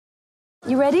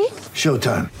You ready?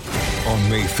 Showtime. On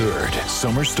May 3rd,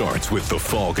 summer starts with The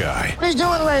Fall Guy. Let's do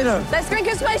it later. Let's drink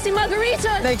a spicy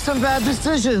margarita. Make some bad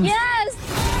decisions. Yes!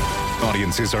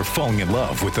 Audiences are falling in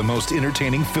love with the most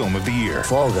entertaining film of the year.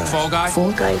 Fall Guy. Fall Guy?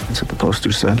 Fall Guy. That's what the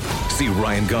poster said. See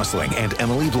Ryan Gosling and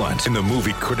Emily Blunt in the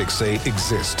movie critics say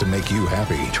exists to make you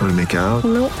happy. Trying to make it out?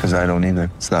 Nope. Because I don't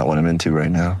either. It's not what I'm into right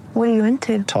now. What are you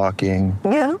into? Talking.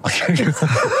 Yeah.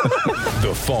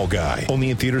 The Fall Guy.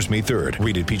 Only in theaters May 3rd.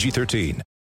 Rated PG-13.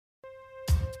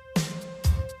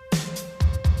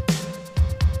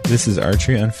 This is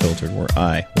Archery Unfiltered, where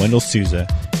I, Wendell Souza,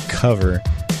 cover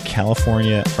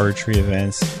California archery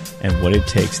events and what it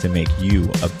takes to make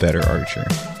you a better archer.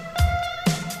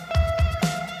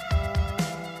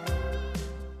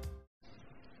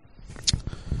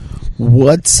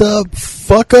 What's up,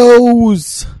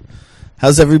 fuckos?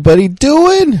 How's everybody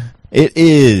doing? It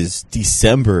is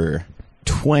December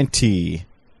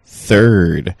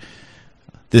 23rd.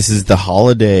 This is the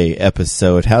holiday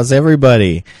episode. How's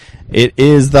everybody? It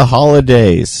is the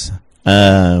holidays.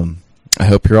 I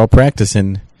hope you're all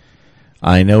practicing.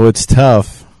 I know it's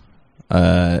tough,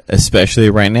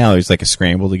 especially right now. There's like a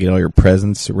scramble to get all your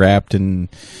presents wrapped, and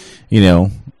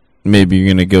maybe you're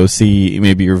gonna go see.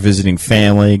 Maybe you're visiting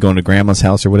family, going to grandma's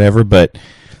house or whatever. But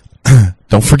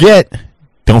don't forget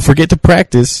to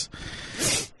practice,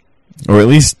 or at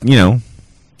least get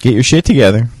your shit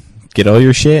together. Get all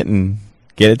your shit and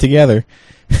get it together.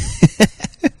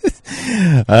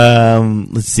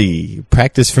 Let's see.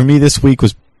 Practice for me this week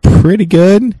was pretty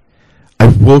good. I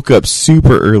woke up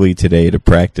super early today to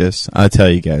practice. I'll tell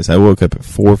you guys, I woke up at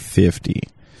 4:50.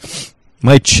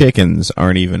 My chickens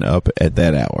aren't even up at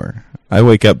that hour. I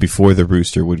wake up before the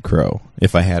rooster would crow,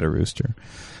 if I had a rooster.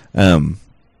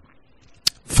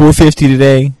 4:50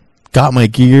 today, got my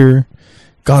gear,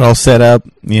 got all set up,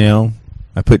 I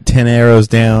put 10 arrows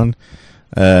down,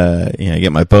 I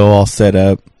get my bow all set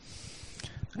up,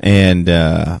 and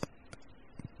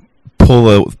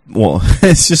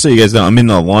it's just so you guys know, I'm in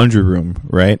the laundry room,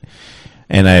 right?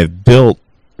 And I've built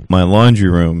my laundry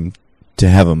room to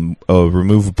have a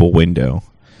removable window,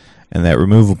 and that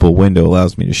removable window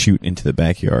allows me to shoot into the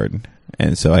backyard.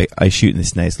 And so I shoot in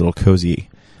this nice little cozy,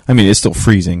 it's still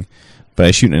freezing, but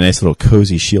I shoot in a nice little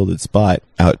cozy shielded spot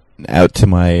out to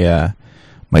my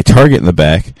my target in the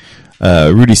back.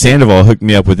 Rudy Sandoval hooked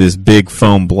me up with this big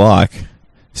foam block,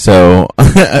 so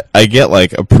I get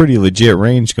like a pretty legit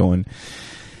range going.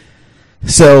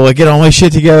 So I get all my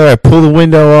shit together, I pull the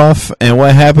window off, and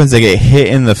what happens, I get hit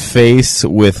in the face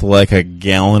with like a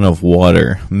gallon of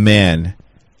water. Man,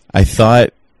 I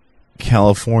thought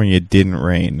California didn't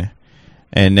rain,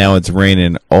 and now it's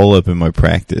raining all up in my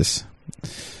practice.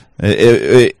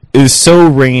 It is so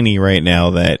rainy right now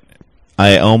that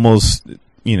I almost,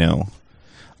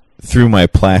 threw my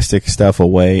plastic stuff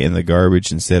away in the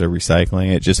garbage instead of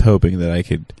recycling it, just hoping that I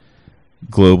could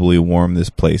globally warm this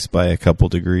place by a couple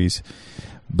degrees.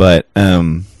 But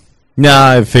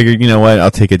I figured, what,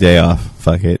 I'll take a day off.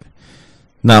 Fuck it.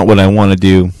 Not what I want to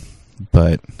do,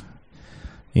 but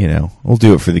we'll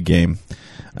do it for the game.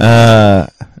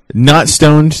 Not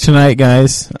stoned tonight,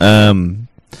 guys. The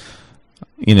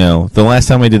last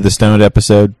time I did the stoned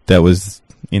episode, that was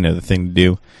the thing to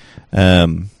do.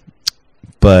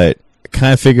 But I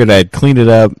kind of figured I'd clean it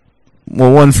up.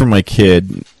 Well, one for my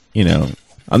kid,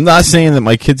 I'm not saying that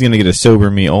my kid's going to get a sober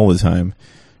me all the time.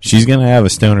 She's going to have a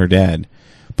stoner dad,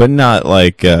 but not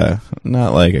like a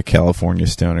California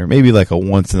stoner. Maybe like a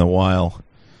once in a while,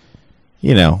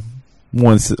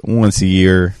 once a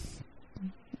year,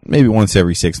 maybe once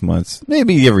every 6 months,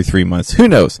 maybe every 3 months. Who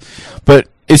knows? But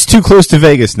it's too close to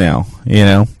Vegas now,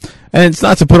 And it's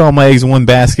not to put all my eggs in one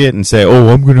basket and say, "Oh,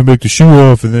 I'm going to make the shoe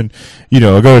off," and then,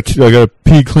 I got to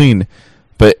pee clean.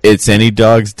 But it's any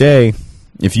dog's day.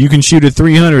 If you can shoot at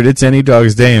 300, it's any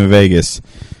dog's day in Vegas.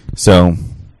 So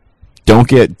don't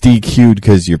get DQ'd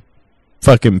because you're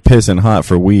fucking pissing hot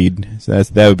for weed. So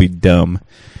that would be dumb.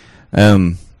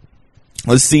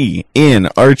 Let's see. In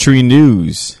archery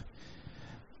news,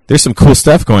 there's some cool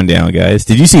stuff going down, guys.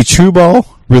 Did you see True Ball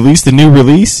release the new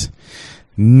release?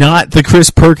 Not the Chris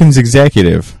Perkins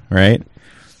Executive, right?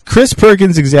 Chris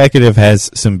Perkins Executive has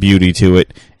some beauty to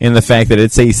it in the fact that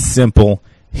it's a simple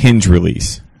hinge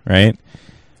release, right?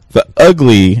 The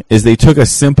ugly is they took a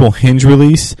simple hinge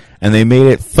release and they made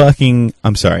it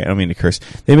I'm sorry, I don't mean to curse.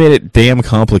 They made it damn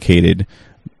complicated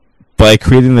by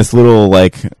creating this little,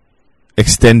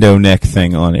 extendo neck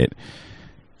thing on it.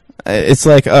 It's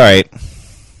like, alright,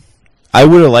 I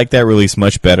would have liked that release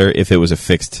much better if it was a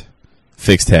fixed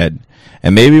head.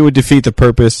 And maybe it would defeat the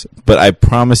purpose, but I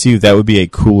promise you that would be a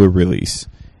cooler release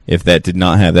if that did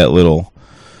not have that little,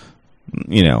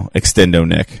 extendo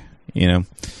neck. you know.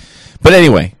 But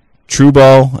anyway, True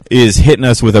Ball is hitting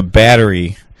us with a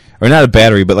battery, or not a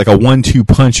battery, but like a 1-2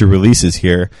 punch of releases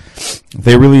here.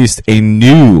 They released a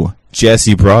new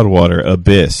Jesse Broadwater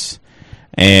Abyss.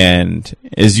 And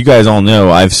as you guys all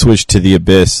know, I've switched to the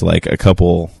Abyss like a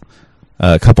couple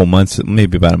months,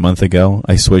 maybe about a month ago.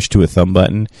 I switched to a thumb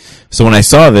button. So when I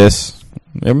saw this,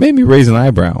 it made me raise an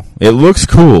eyebrow. It looks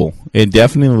cool. It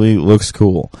definitely looks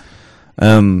cool.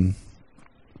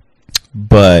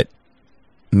 But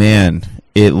man,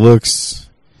 it looks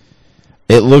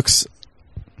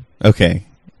okay.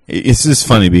 It's just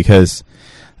funny because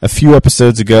a few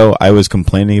episodes ago I was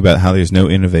complaining about how there's no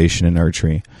innovation in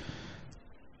archery.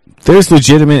 There's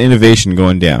legitimate innovation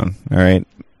going down, all right?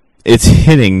 It's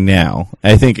hitting now.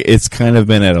 I think it's kind of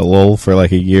been at a lull for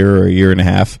like a year or a year and a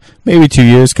half, maybe 2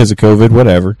 years because of COVID,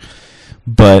 whatever.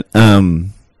 But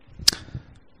the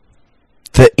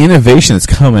innovation that's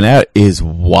coming out is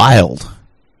wild.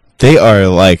 They're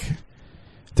like,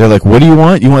 what do you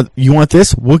want? You want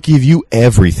this? We'll give you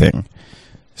everything.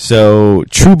 So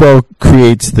True Ball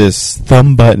creates this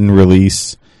thumb button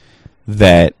release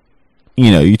that, you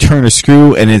know, you turn a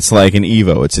screw and it's like an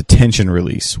Evo. It's a tension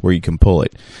release where you can pull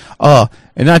it. Oh,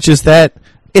 and not just that,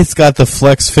 it's got the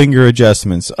flex finger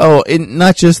adjustments. Oh, and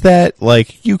not just that,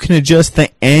 like you can adjust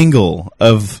the angle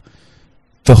of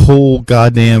the whole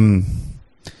goddamn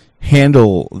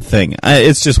handle thing.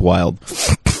 It's just wild.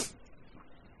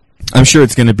 I'm sure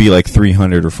it's going to be like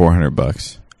 $300 or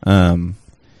 $400.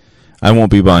 I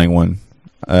won't be buying one.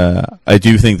 I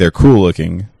do think they're cool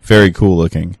looking, very cool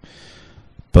looking.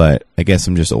 But I guess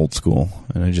I'm just old school,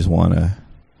 and I just want a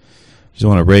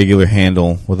regular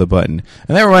handle with a button.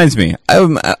 And that reminds me,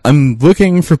 I'm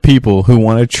looking for people who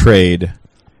want to trade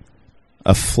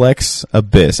a Flex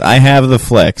Abyss. I have the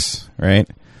Flex, right?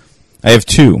 I have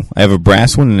two. I have a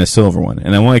brass one and a silver one,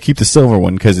 and I want to keep the silver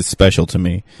one because it's special to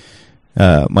me.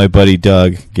 My buddy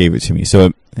Doug gave it to me,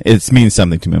 so it means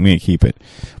something to me. I'm going to keep it.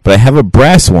 But I have a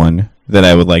brass one that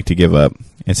I would like to give up.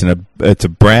 It's a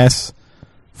brass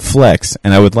Flex,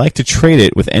 and I would like to trade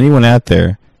it with anyone out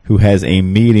there who has a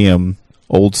medium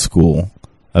old school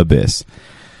Abyss.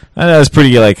 I know it's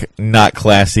pretty like not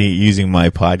classy using my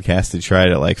podcast to try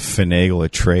to like finagle a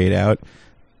trade out.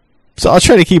 So I'll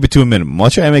try to keep it to a minimum.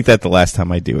 I'll try to make that the last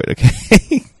time I do it,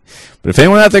 okay? But if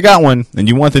anyone out there got one and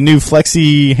you want the new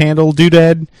flexi handle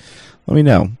doodad, let me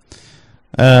know.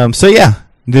 So yeah,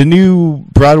 the new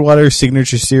Broadwater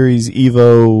Signature Series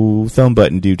Evo thumb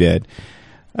button doodad.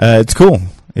 It's cool.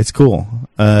 It's cool.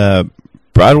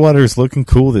 Broadwater's looking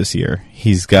cool this year.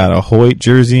 He's got a Hoyt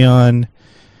jersey on.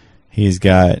 He's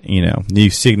got, new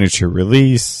signature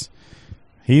release.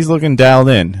 He's looking dialed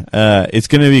in. It's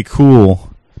going to be cool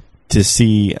to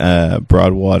see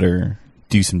Broadwater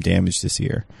do some damage this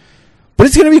year. But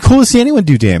it's going to be cool to see anyone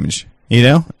do damage.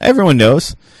 Everyone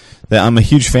knows that I'm a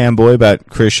huge fanboy about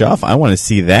Chris Schaff. I want to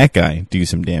see that guy do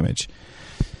some damage.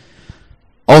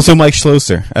 Also, Mike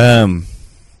Schlosser.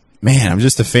 Man, I'm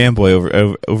just a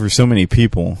fanboy over so many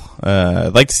people.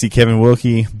 I'd like to see Kevin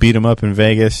Wilkie beat him up in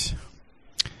Vegas.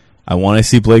 I want to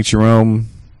see Blake Jerome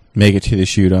make it to the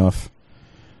shoot-off.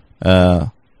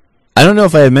 I don't know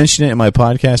if I had mentioned it in my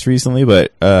podcast recently,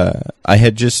 but I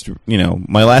had just,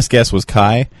 my last guest was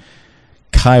Kai.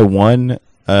 Kai won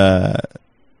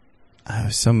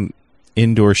some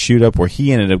indoor shoot-up where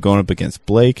he ended up going up against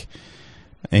Blake,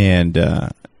 and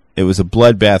it was a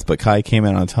bloodbath, but Kai came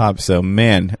out on top. So,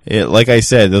 man, like I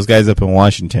said, those guys up in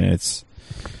Washington,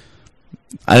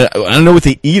 I don't know what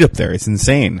they eat up there. It's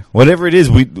insane. Whatever it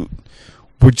is,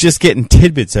 we're just getting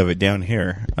tidbits of it down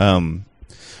here. But,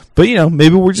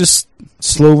 maybe we're just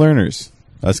slow learners,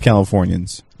 us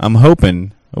Californians. I'm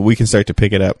hoping we can start to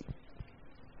pick it up.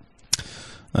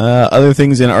 Other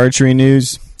things in archery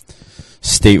news,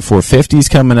 State 450 is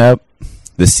coming up.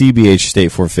 The CBH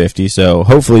State 450. So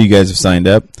hopefully you guys have signed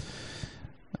up.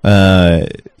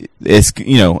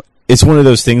 It's one of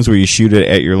those things where you shoot it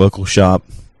at your local shop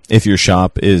if your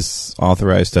shop is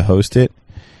authorized to host it.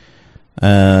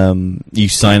 You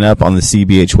sign up on the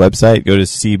CBH website. Go to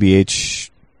CBH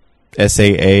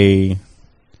SAA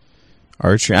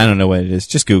Archery. I don't know what it is.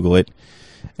 Just Google it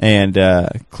and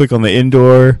click on the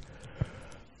indoor.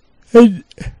 And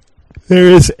there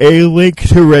is a link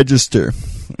to register.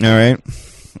 All right.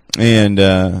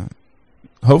 And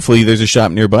hopefully there's a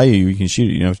shop nearby you can shoot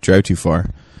it. You don't have to drive too far.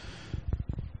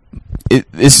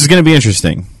 This is going to be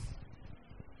interesting.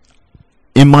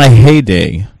 In my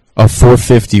heyday, a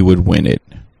 450 would win it.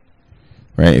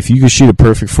 Right? If you could shoot a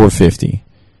perfect 450,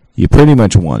 you pretty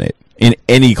much won it in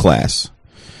any class.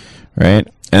 Right?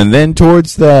 And then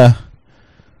towards the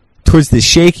towards the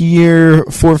shaky year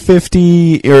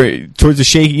 450, or towards the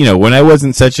shaky, when I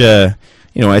wasn't such a,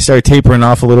 I started tapering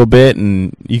off a little bit,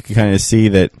 and you can kind of see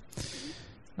that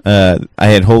I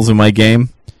had holes in my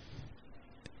game.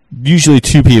 Usually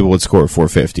 2 people would score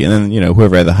 450, and then,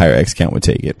 whoever had the higher X count would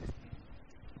take it.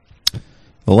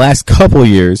 The last couple of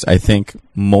years, I think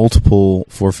multiple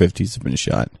 450s have been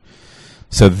shot.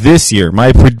 So this year,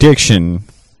 my prediction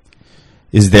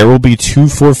is there will be 2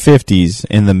 450s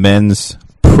in the men's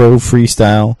pro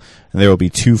freestyle, and there will be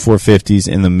 2 450s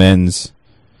in the men's,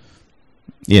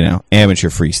 amateur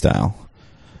freestyle.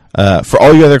 For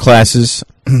all the other classes,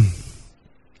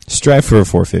 strive for a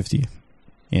 450.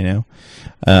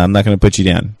 I'm not going to put you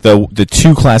down. The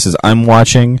 2 classes I'm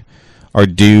watching are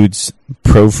dudes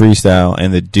pro freestyle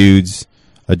and the dudes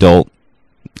adult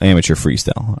amateur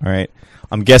freestyle. All right.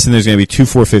 I'm guessing there's going to be 2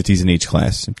 450s in each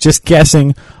class. Just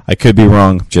guessing. I could be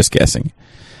wrong. Just guessing.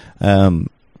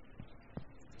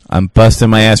 I'm busting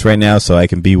my ass right now so I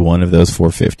can be one of those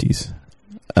 450s.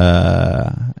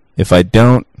 If I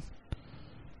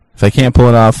can't pull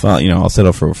it off, I'll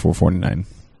settle for a 449.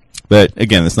 But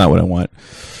again, that's not what I want.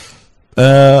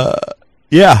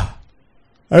 Yeah.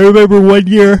 I remember one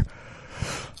year,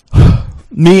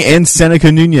 me and Seneca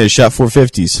Nunez shot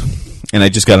 450s, and I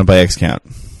just got them by X count.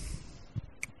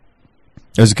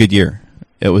 It was a good year.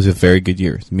 It was a very good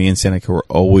year. Me and Seneca were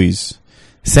always...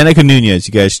 Seneca Nunez,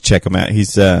 you guys check him out.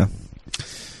 He's, I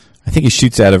think he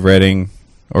shoots out of Reading,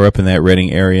 or up in that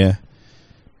Reading area.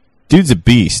 Dude's a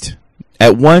beast.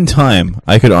 At one time,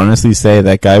 I could honestly say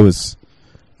that guy was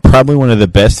probably one of the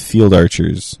best field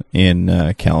archers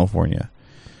in California.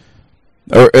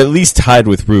 Or at least tied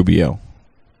with Rubio.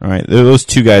 All right, those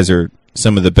 2 guys are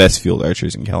some of the best field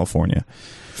archers in California.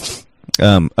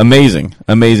 Amazing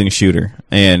shooter.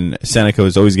 And Seneca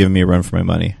was always giving me a run for my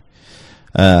money.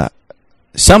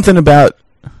 Something about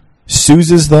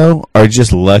Sousa's, though, are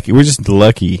just lucky. We're just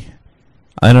lucky.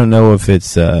 I don't know if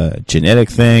it's a genetic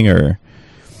thing or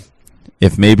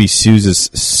if maybe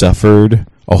Sousa's suffered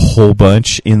a whole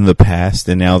bunch in the past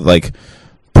and now,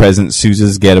 present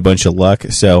Sousa's get a bunch of luck.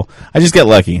 So I just get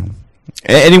lucky.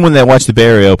 Anyone that watched the Bay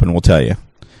Area Open will tell you.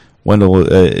 Wendell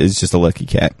is just a lucky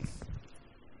cat.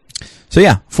 So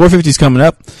yeah, 450's coming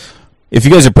up. If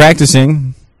you guys are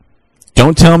practicing,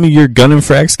 don't tell me you're gunning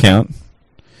for X count.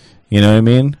 You know what I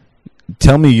mean?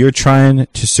 Tell me you're trying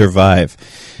to survive.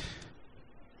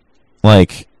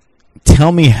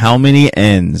 Tell me how many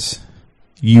ends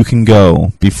you can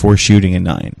go before shooting a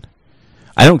 9.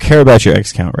 I don't care about your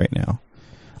X count right now.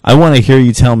 I want to hear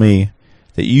you tell me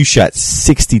that you shot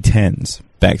 60 10s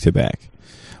back to back.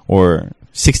 Or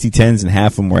 60 10s and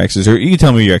half of them were X's. Or you can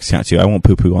tell me your X count too. I won't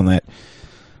poo-poo on that.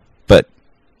 But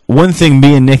one thing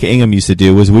me and Nick Ingham used to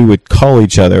do was we would call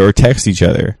each other or text each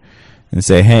other and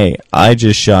say, hey, I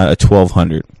just shot a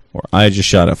 1200 or I just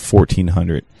shot a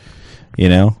 1400,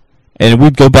 And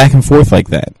we'd go back and forth like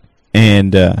that.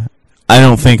 And I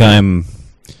don't think I'm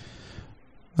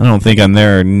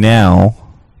there now,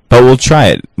 but we'll try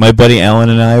it. My buddy Alan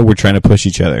and I, we're trying to push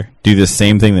each other. Do the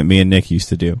same thing that me and Nick used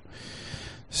to do.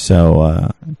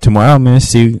 So tomorrow I'm going to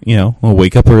see, I'll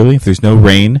wake up early. If there's no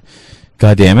rain,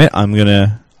 God damn it, I'm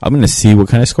gonna see what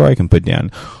kind of score I can put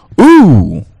down.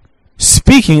 Ooh!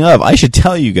 Speaking of, I should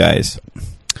tell you guys.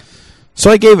 So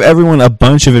I gave everyone a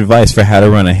bunch of advice for how to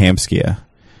run a Hamskia.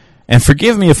 And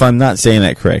forgive me if I'm not saying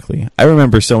that correctly. I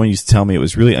remember someone used to tell me it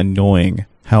was really annoying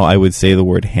how I would say the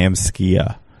word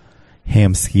Hamskia.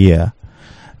 Hamskia.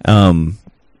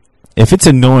 If it's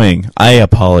annoying, I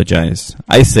apologize.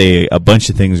 I say a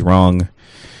bunch of things wrong.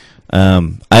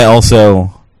 I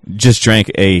also just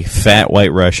drank a fat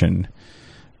White Russian.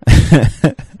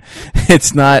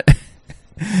 It's not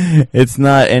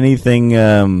anything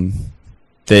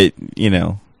that,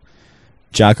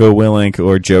 Jocko Willink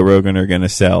or Joe Rogan are going to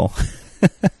sell.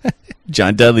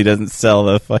 John Dudley doesn't sell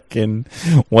the fucking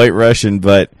White Russian,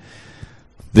 but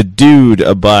the dude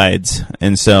abides.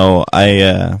 And so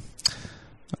I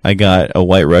got a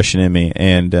White Russian in me,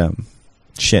 and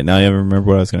shit, now I never remember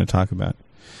what I was going to talk about.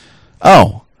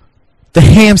 Oh, the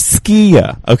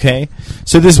Hamskia, okay?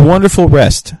 So this wonderful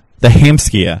rest, the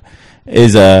Hamskia,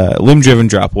 is a limb-driven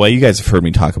drop away. You guys have heard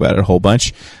me talk about it a whole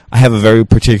bunch. I have a very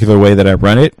particular way that I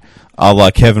run it. A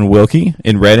la Kevin Wilkie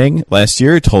in Reading last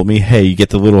year told me, hey, you get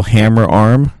the little hammer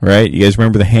arm, right? You guys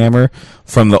remember the hammer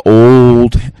from the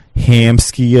old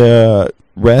Hamskia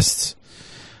rests?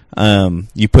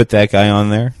 You put that guy on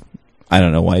there. I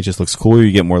don't know why. It just looks cooler.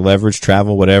 You get more leverage,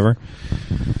 travel, whatever.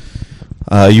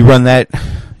 You run that.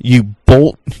 You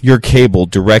bolt your cable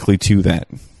directly to that.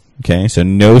 Okay, so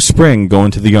no spring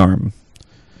going to the arm.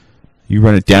 You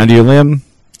run it down to your limb.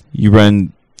 You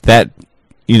run that,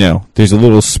 there's a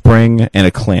little spring and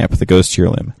a clamp that goes to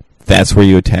your limb. That's where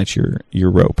you attach your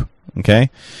rope. Okay?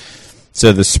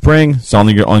 So the spring is on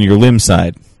your limb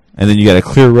side, and then you got a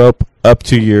clear rope up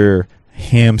to your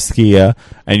hamskia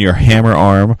and your hammer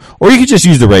arm, or you could just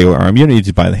use the regular arm. You don't need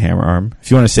to buy the hammer arm.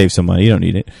 If you want to save some money, you don't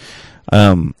need it.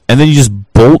 And then you just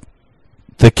bolt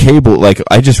the cable. Like,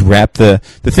 I just wrap the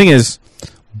thing is,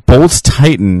 bolts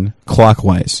tighten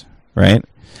clockwise, right?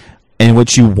 And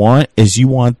what you want is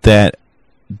that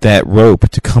rope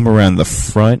to come around the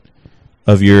front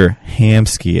of your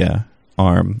hamskia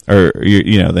arm, or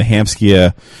the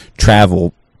hamskia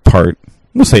travel part.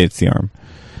 We'll say it's the arm.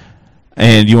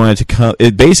 And you want it to come.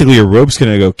 Basically, your rope's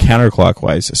going to go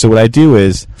counterclockwise. So what I do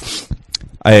is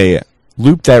I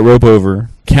loop that rope over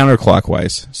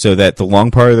counterclockwise so that the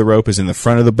long part of the rope is in the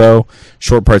front of the bow,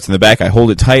 short part's in the back. I hold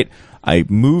it tight. I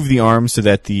move the arm so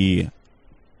that the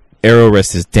arrow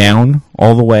rest is down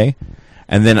all the way,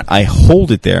 and then I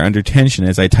hold it there under tension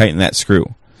as I tighten that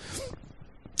screw.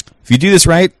 If you do this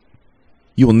right,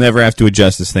 you will never have to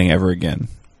adjust this thing ever again.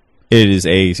 It is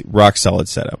a rock solid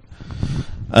setup.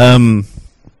 I've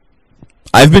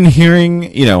been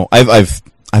hearing,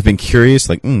 I've been curious,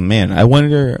 like, man, I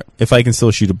wonder if I can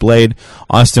still shoot a blade.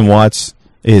 Austin Watts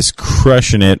is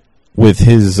crushing it with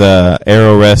his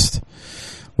arrow rest,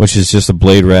 which is just a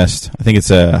blade rest. I think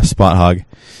it's a Spot Hog.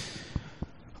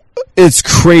 It's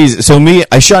crazy. So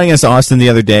I shot against Austin the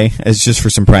other day as just for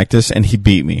some practice, and he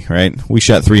beat me, right? We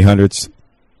shot 300s.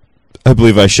 I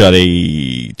believe I shot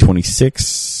a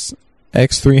 26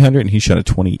 X300, and he shot a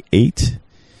 28.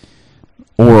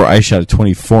 Or I shot a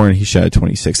 24, and he shot a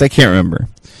 26. I can't remember.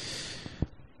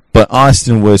 But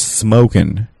Austin was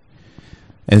smoking.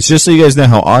 And it's just so you guys know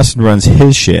how Austin runs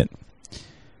his shit.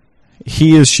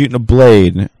 He is shooting a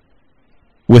blade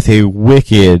with a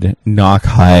wicked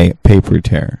knock-high paper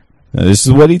tear. Now, this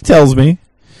is what he tells me.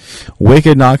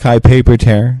 Wicked knock-high paper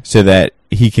tear so that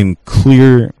he can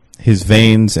clear his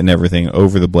veins and everything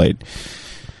over the blade.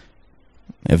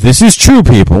 If this is true,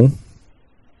 people,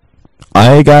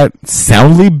 I got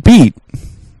soundly beat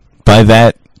by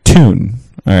that tune.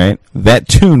 All right, that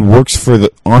tune works for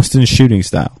the Austin shooting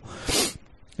style.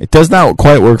 It does not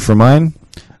quite work for mine,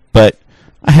 but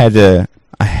I had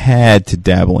to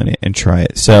dabble in it and try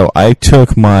it. So I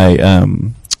took my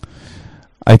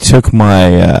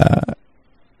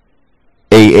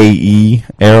AAE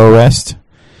arrow rest,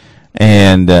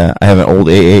 and I have an old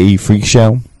AAE Freak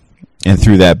Show, and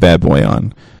threw that bad boy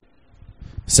on.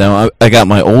 So I got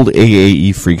my old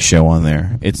AAE Freak Show on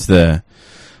there.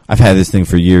 I've had this thing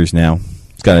for years now.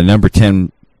 It's got a number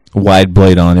 10 wide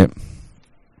blade on it.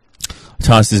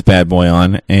 Tossed this bad boy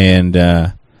on and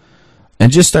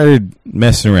just started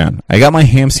messing around. I got my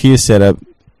hamskia set up,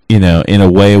 in a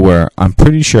way where I'm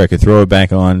pretty sure I could throw it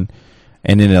back on,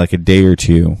 and in like a day or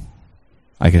two,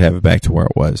 I could have it back to where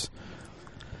it was.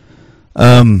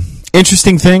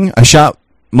 Interesting thing, I shot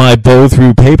my bow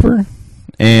through paper,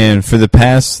 and for the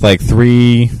past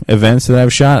 3 events that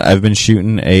I've shot, I've been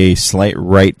shooting a slight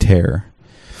right tear.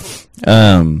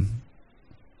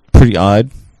 Pretty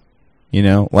odd.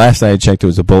 Last I checked it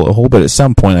was a bullet hole, but at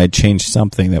some point I changed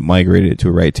something that migrated it to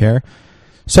a right tear.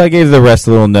 So I gave the rest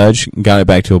a little nudge and got it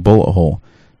back to a bullet hole.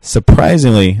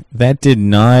 Surprisingly, that did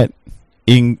not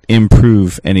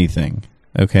improve anything.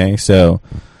 Okay, so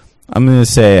I'm going to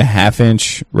say a 1/2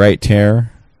 inch right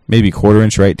tear, maybe 1/4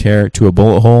 inch right tear to a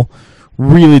bullet hole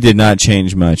really did not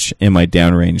change much in my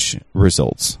downrange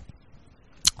results.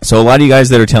 So a lot of you guys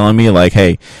that are telling me,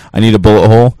 hey, I need a bullet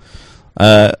hole,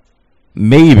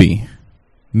 maybe.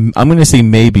 I'm going to say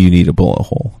maybe you need a bullet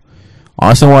hole.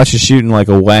 Austin Watts is shooting like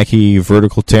a wacky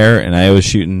vertical tear, and I was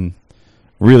shooting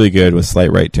really good with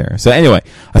slight right tear. So anyway,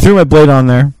 I threw my blade on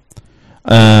there.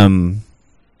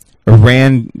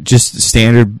 Ran just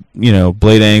standard,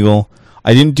 blade angle.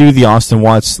 I didn't do the Austin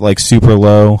Watts super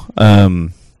low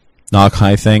knock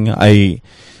high thing. I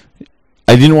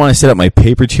didn't want to set up my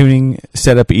paper tuning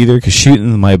setup either, because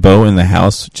shooting my bow in the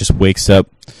house just wakes up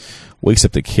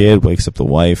the kid, wakes up the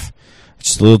wife. It's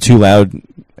just a little too loud,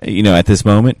 at this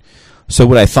moment. So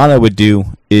what I thought I would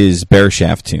do is bear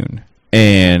shaft tune,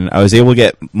 and I was able to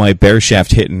get my bear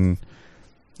shaft hitting,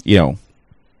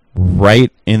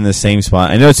 right in the same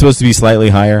spot. I know it's supposed to be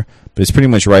slightly higher, but it's pretty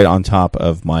much right on top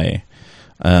of my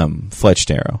fletched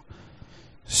arrow.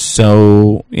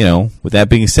 So, with that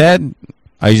being said,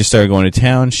 I just started going to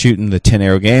town, shooting the 10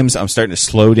 arrow games. I'm starting to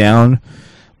slow down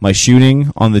my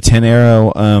shooting on the 10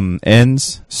 arrow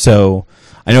ends. So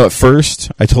I know at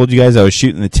first I told you guys I was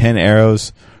shooting the 10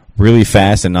 arrows really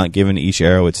fast and not giving each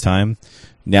arrow its time.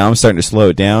 Now I'm starting to slow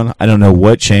it down. I don't know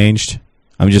what changed.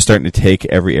 I'm just starting to take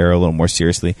every arrow a little more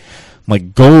seriously. My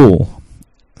goal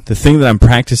the thing that I'm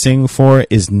practicing for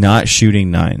is not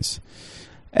shooting 9s.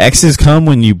 X's come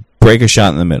when you break a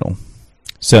shot in the middle.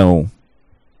 So,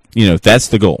 that's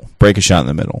the goal. Break a shot in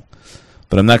the middle.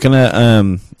 But I'm not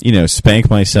going to, spank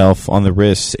myself on the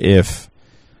wrist if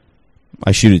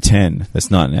I shoot a 10.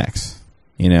 That's not an X.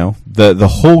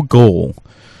 The whole goal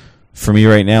for me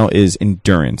right now is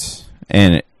endurance.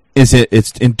 And it's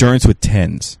endurance with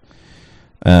 10s.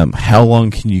 How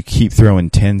long can you keep throwing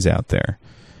 10s out there?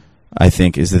 I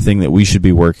think is the thing that we should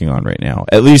be working on right now.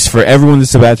 At least for everyone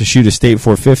that's about to shoot a State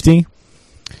 450,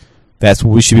 that's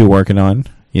what we should be working on,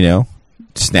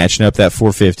 snatching up that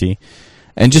 450.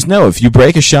 And just know, if you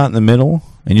break a shot in the middle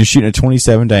and you're shooting a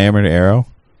 27 diameter arrow,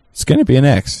 it's going to be an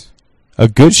X. A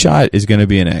good shot is going to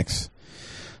be an X.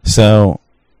 So,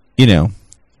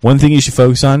 one thing you should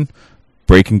focus on,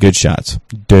 breaking good shots.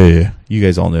 Duh. You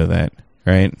guys all know that,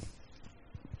 right?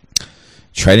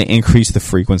 Try to increase the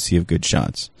frequency of good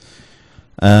shots.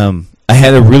 I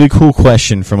had a really cool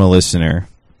question from a listener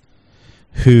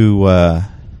who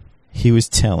he was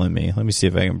telling me. Let me see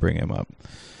if I can bring him up.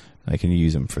 I can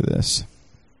use him for this.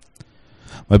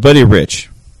 My buddy Rich.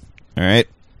 All right.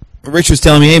 Rich was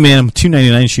telling me, hey, man, I'm a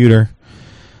 299 shooter.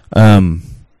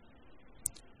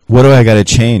 What do I got to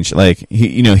change? Like,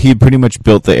 he pretty much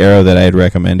built the arrow that I had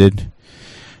recommended.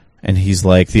 And he's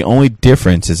like, the only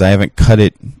difference is I haven't cut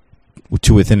it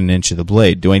to within an inch of the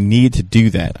blade. Do I need to do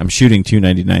that? I'm shooting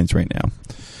 299s right now.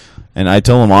 And I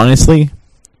told him, honestly,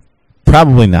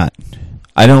 probably not.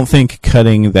 I don't think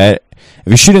cutting that... If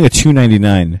you're shooting a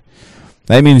 299,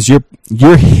 that means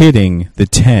you're hitting the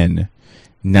 10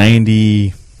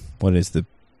 90... What is the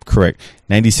correct?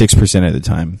 96% of the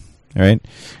time. All right?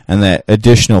 And that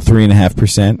additional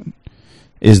 3.5%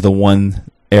 is the one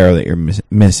arrow that you're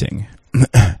missing.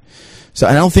 So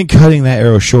I don't think cutting that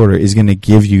arrow shorter is going to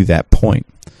give you that point.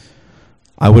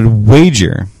 I would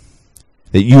wager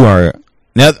that you are...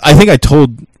 Now, I think I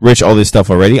told Rich all this stuff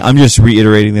already. I'm just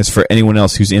reiterating this for anyone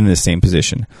else who's in the same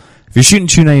position. If you're shooting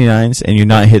 299s and you're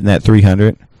not hitting that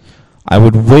 300, I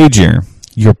would wager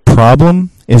your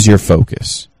problem is your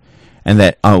focus. And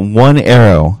that on one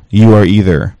arrow, you are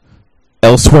either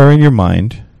elsewhere in your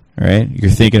mind, right?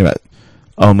 You're thinking about,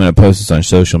 I'm going to post this on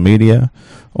social media,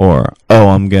 or,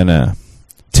 I'm going to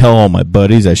tell all my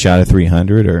buddies I shot a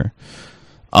 300, or,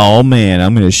 oh man,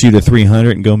 I'm going to shoot a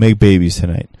 300 and go make babies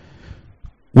tonight.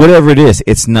 Whatever it is,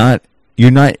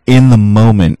 you're not in the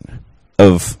moment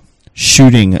of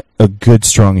shooting a good,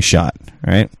 strong shot,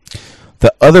 right?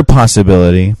 The other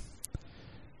possibility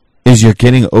is you're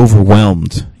getting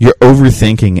overwhelmed. You're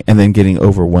overthinking and then getting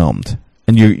overwhelmed.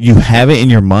 And you have it in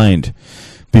your mind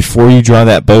before you draw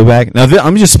that bow back. Now,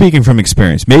 I'm just speaking from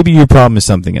experience. Maybe your problem is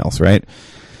something else, right?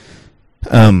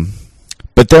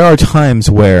 But there are times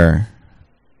where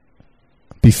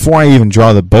before I even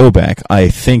draw the bow back, I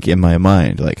think in my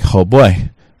mind, like, oh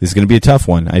boy, this is going to be a tough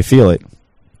one. I feel it.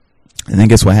 And then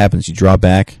guess what happens? You draw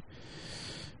back.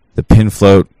 The pin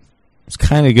float is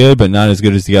kind of good, but not as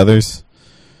good as the others.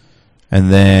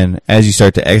 And then as you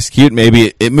start to execute,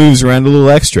 maybe it moves around a little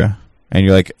extra. And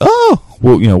you're like, oh,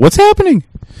 well, what's happening?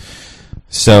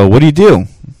 So what do?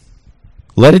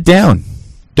 Let it down.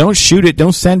 Don't shoot it.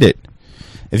 Don't send it.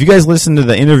 If you guys listen to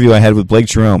the interview I had with Blake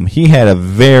Jerome, he had a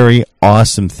very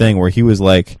awesome thing where he was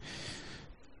like,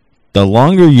 the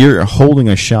longer you're holding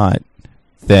a shot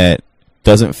that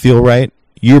doesn't feel right,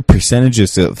 your percentage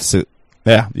of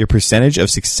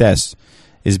success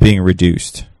is being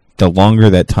reduced the longer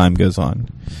that time goes on.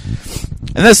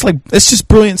 And that's just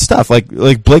brilliant stuff. Like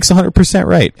Blake's 100%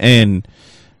 right. And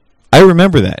I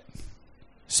remember that.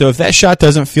 So if that shot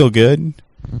doesn't feel good,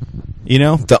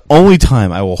 the only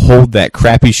time I will hold that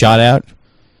crappy shot out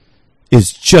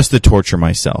is just to torture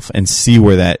myself and see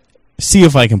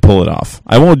if I can pull it off.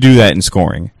 I won't do that in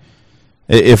scoring.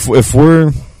 If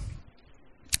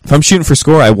I'm shooting for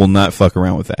score, I will not fuck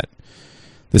around with that.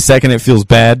 The second it feels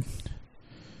bad,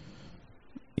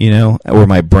 where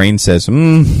my brain says,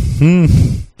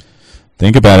 think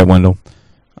about it, Wendell.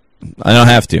 I don't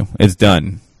have to. It's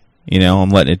done. I'm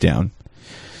letting it down.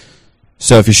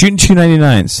 So if you're shooting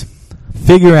 299s,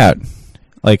 figure out,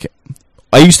 I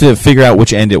used to figure out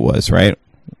which end it was, right?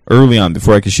 Early on,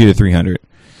 before I could shoot a 300.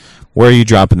 Where are you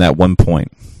dropping that 1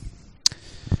 point?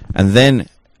 And then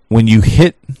when you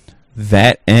hit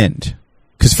that end,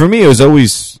 because for me it was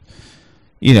always,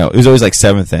 like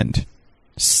 7th end,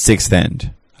 6th end,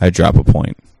 I'd drop a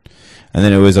point. And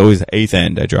then it was always the 8th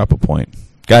end, I'd drop a point.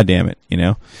 God damn it,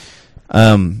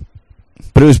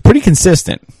 But it was pretty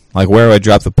consistent, like where I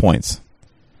drop the points.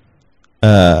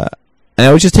 And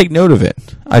I would just take note of it.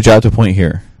 I dropped a point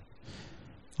here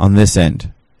on this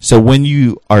end. So when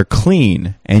you are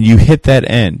clean and you hit that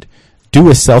end, do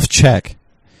a self-check.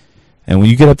 And when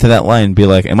you get up to that line, be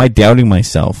like, am I doubting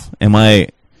myself? Am I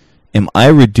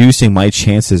reducing my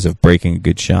chances of breaking a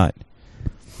good shot?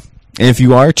 And if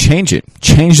you are, change it.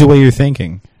 Change the way you're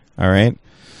thinking. All right?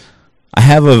 I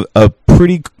have a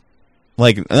pretty,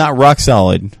 like, not rock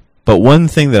solid, but one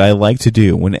thing that I like to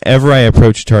do whenever I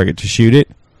approach a target to shoot it,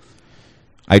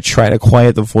 I try to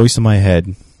quiet the voice in my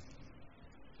head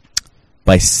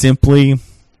by simply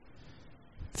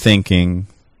thinking,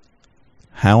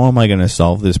 how am I going to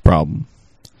solve this problem?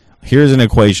 Here's an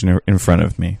equation in front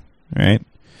of me, right?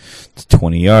 It's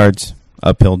 20 yards,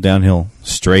 uphill, downhill,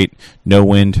 straight, no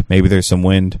wind, maybe there's some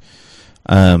wind,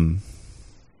 orange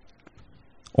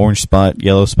spot,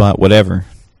 yellow spot, whatever.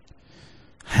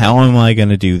 How am I going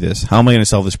to do this? How am I going to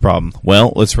solve this problem?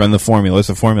 Well, let's run the formula. What's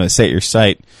the formula? Set your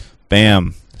sight.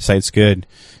 Bam. Sight's good.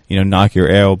 Knock your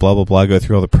arrow, blah, blah, blah. Go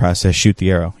through all the process. Shoot the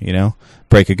arrow,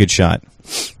 break a good shot.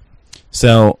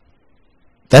 So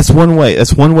that's one way.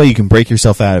 That's one way you can break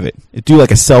yourself out of it. Do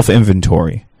like a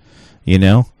self-inventory,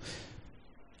 You're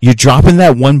dropping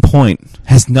that 1 point.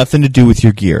 Has nothing to do with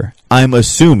your gear. I'm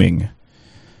assuming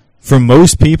for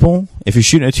most people, if you're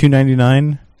shooting a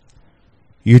 299,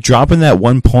 you're dropping that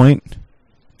 1 point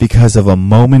because of a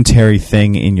momentary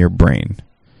thing in your brain,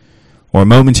 or a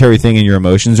momentary thing in your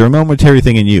emotions, or a momentary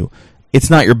thing in you. It's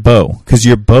not your bow, because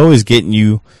your bow is getting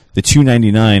you the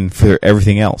 299 for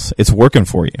everything else. It's working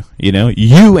for you.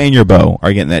 You and your bow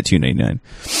are getting that 299.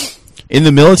 In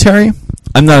the military,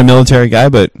 I'm not a military guy,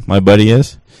 but my buddy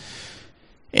is.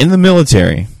 In the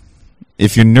military,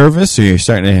 if you're nervous or you're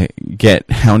starting to get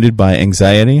hounded by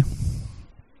anxiety,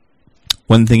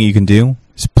 one thing you can do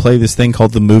is play this thing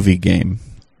called the movie game,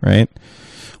 right?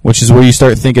 Which is where you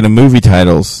start thinking of movie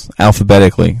titles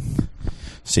alphabetically.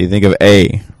 So you think of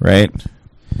A, right?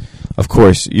 Of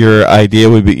course, your idea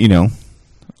would be,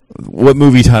 what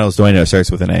movie titles do I know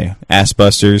starts with an A? Ass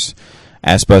Busters,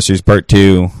 Ass Busters Part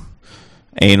 2,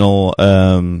 Anal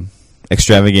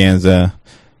Extravaganza,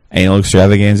 Anal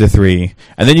Extravaganza 3,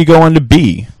 and then you go on to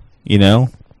B,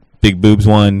 Big Boobs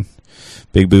 1,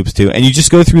 Big Boobs 2, and you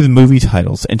just go through the movie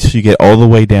titles until you get all the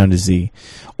way down to Z,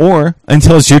 or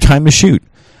until it's your time to shoot.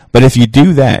 But if you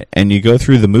do that, and you go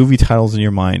through the movie titles in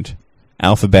your mind,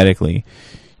 alphabetically,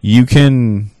 you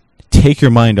can take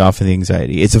your mind off of the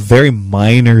anxiety. It's a very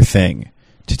minor thing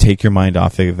to take your mind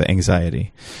off of the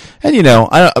anxiety. And,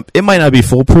 it might not be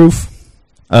foolproof.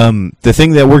 The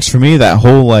thing that works for me, that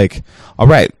whole, all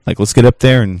right, let's get up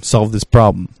there and solve this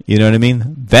problem. You know what I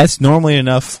mean? That's normally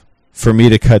enough for me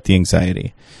to cut the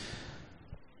anxiety.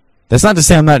 That's not to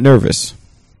say I'm not nervous.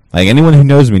 Anyone who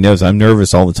knows me knows I'm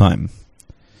nervous all the time.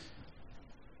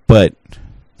 But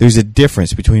there's a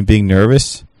difference between being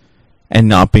nervous and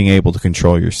not being able to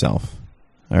control yourself.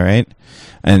 All right?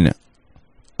 And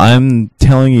I'm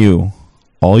telling you,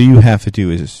 all you have to do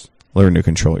is learn to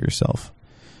control yourself.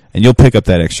 And you'll pick up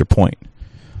that extra point.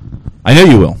 I know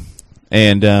you will.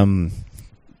 And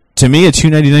to me, a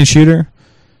 299 shooter,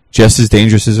 just as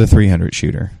dangerous as a 300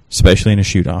 shooter, especially in a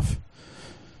shoot-off.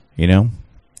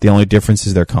 The only difference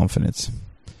is their confidence.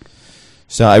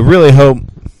 So I really hope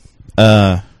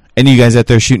any of you guys out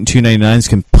there shooting 299s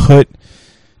can put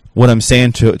what I'm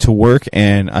saying to work,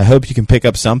 and I hope you can pick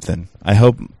up something. I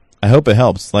hope it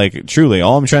helps. Truly,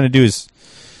 all I'm trying to do is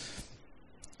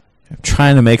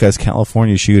trying to make us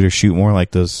California shooters shoot more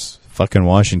like those fucking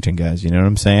Washington guys. You know what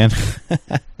I'm saying?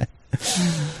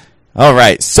 All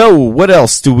right. So what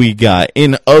else do we got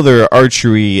in other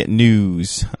archery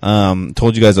news?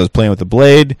 Told you guys I was playing with the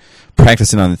blade,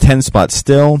 practicing on the 10 spot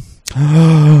still.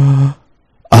 I'm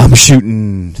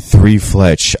shooting 3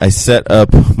 fletch. I set up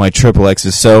my triple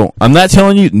X's. So I'm not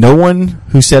telling you, no one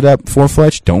who set up 4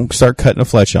 fletch, don't start cutting a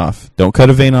fletch off. Don't cut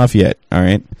a vein off yet. All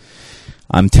right.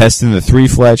 I'm testing the 3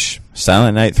 fletch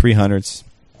Silent Night 300s.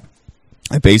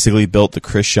 I basically built the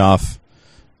Chris Schaff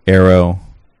arrow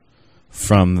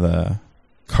from the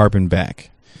carbon back.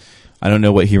 I don't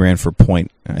know what he ran for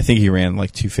point. I think he ran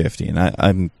 250, and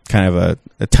I'm kind of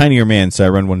a tinier man, so I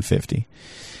run 150.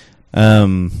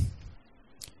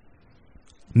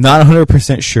 Not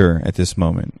 100% sure at this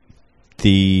moment.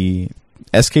 The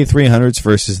SK300s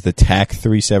versus the TAC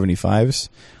 375s.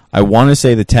 I want to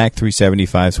say the TAC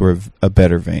 375s were a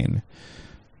better vein,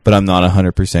 but I'm not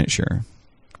 100% sure.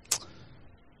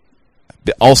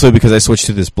 Also, because I switched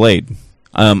to this blade,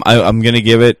 I'm going to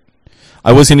give it.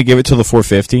 I was going to give it till the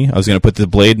 450. I was going to put the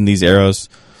blade in these arrows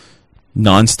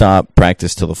nonstop,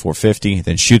 practice till the 450,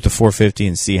 then shoot the 450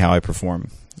 and see how I perform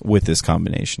with this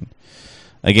combination.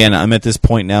 Again, I'm at this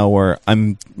point now where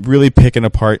I'm really picking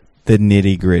apart the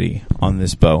nitty-gritty on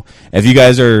this bow. If you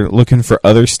guys are looking for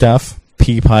other stuff,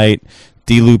 peep height,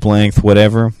 D-loop length,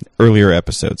 whatever, earlier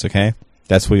episodes, okay?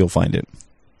 That's where you'll find it.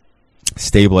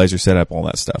 Stabilizer setup, all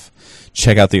that stuff.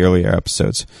 Check out the earlier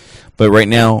episodes. But right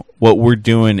now, what we're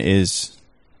doing is,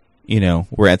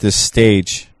 we're at this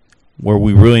stage where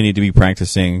we really need to be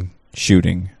practicing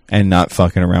shooting and not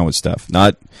fucking around with stuff.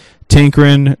 Not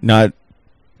tinkering, not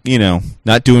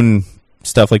doing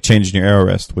stuff like changing your arrow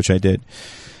rest, which I did.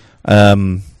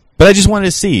 But I just wanted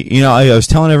to see. I was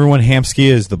telling everyone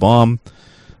Hamskia is the bomb.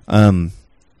 And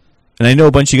I know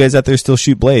a bunch of you guys out there still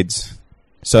shoot blades.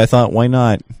 So I thought, why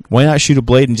not? Why not shoot a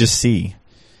blade and just see?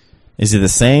 Is it the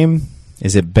same?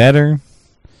 Is it better?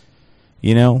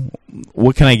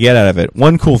 What can I get out of it?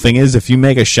 One cool thing is if you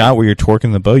make a shot where you're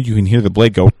torquing the bow, you can hear the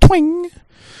blade go twing.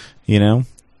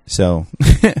 So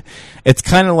it's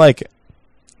kind of like,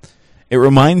 it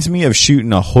reminds me of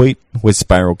shooting a Hoyt with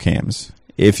spiral cams.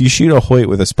 If you shoot a Hoyt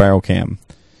with a spiral cam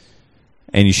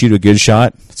and you shoot a good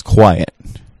shot, it's quiet.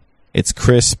 It's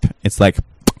crisp. It's like,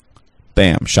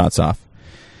 bam, shots off.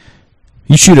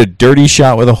 You shoot a dirty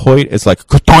shot with a Hoyt, it's like,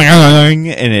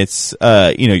 and it's,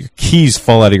 your keys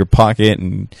fall out of your pocket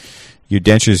and your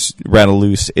dentures rattle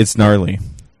loose. It's gnarly.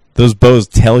 Those bows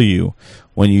tell you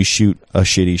when you shoot a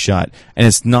shitty shot. And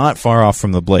it's not far off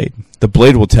from the blade. The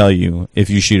blade will tell you if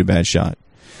you shoot a bad shot.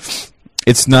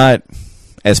 It's not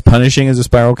as punishing as a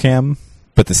spiral cam,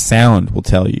 but the sound will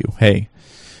tell you, hey,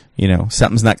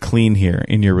 something's not clean here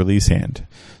in your release hand.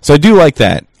 So I do like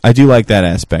that. I do like that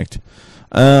aspect.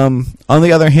 On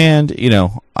the other hand,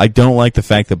 I don't like the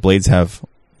fact that blades have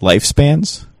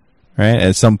lifespans, right?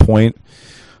 At some point,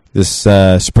 this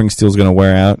spring steel is going to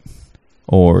wear out,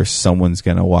 or someone's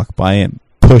going to walk by and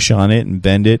push on it and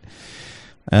bend it.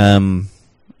 Again,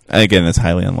 that's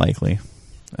highly unlikely.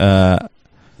 But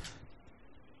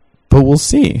we'll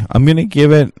see. I'm going to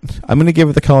give it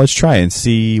the college try and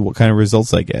see what kind of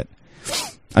results I get.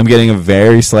 I'm getting a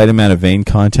very slight amount of vein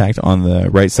contact on the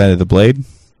right side of the blade.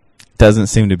 Doesn't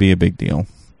seem to be a big deal.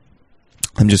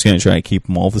 I'm just going to try to keep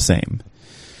them all the same.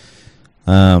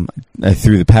 I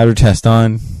threw the powder test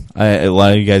on. A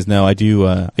lot of you guys know I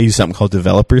use something called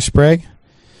developer spray,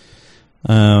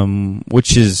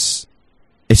 which is,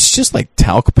 it's just like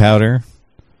talc powder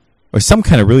or some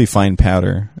kind of really fine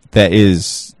powder that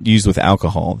is used with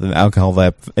alcohol. The alcohol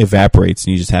evaporates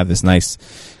and you just have this nice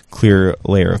clear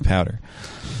layer of powder.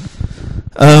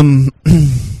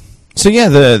 So yeah,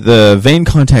 the vein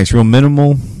contact's real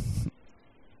minimal,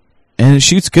 and it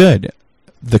shoots good.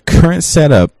 The current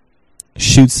setup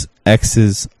shoots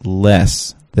X's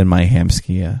less than my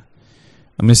Hamskia.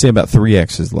 I'm going to say about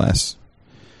 3X's less.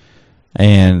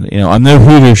 And, I'm no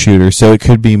hooter shooter, so it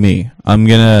could be me.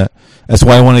 That's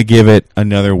why I want to give it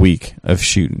another week of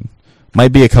shooting.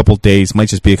 Might be a couple days, might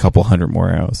just be a couple hundred more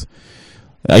arrows.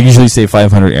 I usually say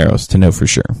 500 arrows to know for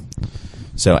sure.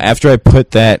 So after I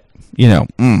put that,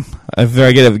 after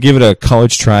I give it a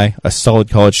college try, a solid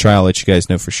college try, I'll let you guys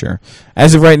know for sure.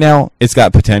 As of right now, it's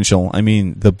got potential. I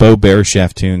mean, the bow bear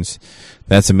shaft tunes,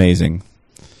 that's amazing.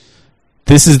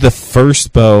 This is the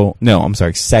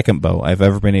second bow I've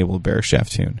ever been able to bear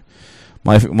shaft tune.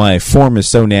 My form is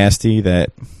so nasty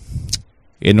that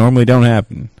it normally don't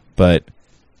happen, but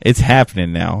it's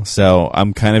happening now, so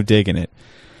I'm kind of digging it.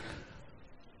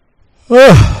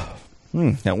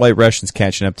 That White Russian's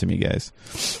catching up to me, guys.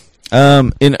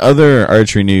 In other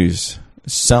archery news,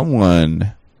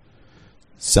 someone,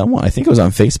 I think it was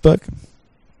on Facebook,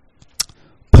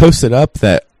 posted up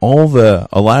that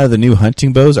a lot of the new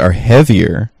hunting bows are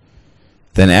heavier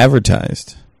than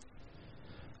advertised.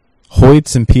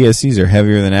 Hoyts and PSEs are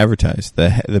heavier than advertised.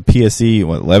 The PSE,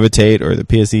 Levitate, or the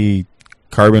PSE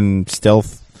Carbon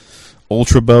Stealth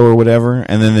Ultra Bow or whatever,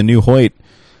 and then the new Hoyt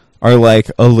are like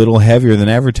a little heavier than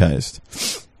advertised.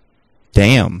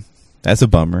 Damn, that's a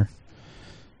bummer.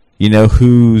 You know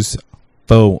whose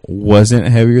bow wasn't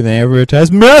heavier than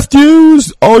advertised?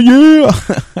 Matthews! Oh, yeah!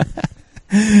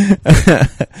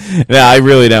 No, I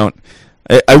really don't.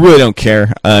 I really don't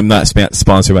care. I'm not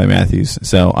sponsored by Matthews,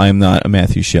 so I'm not a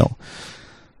Matthews shill.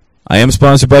 I am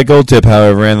sponsored by Gold Tip,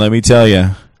 however, and let me tell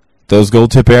you, those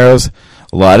Gold Tip arrows,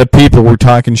 a lot of people were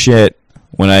talking shit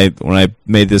when I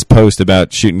made this post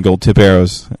about shooting Gold Tip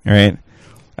arrows, all right?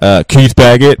 Keith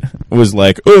Baggett was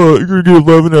like, oh, you're going to get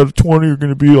 11 out of 20, you're going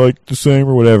to be like the same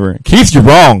or whatever. Keith, you're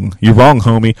wrong. You're wrong,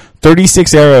 homie.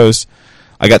 36 arrows.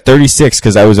 I got 36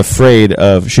 because I was afraid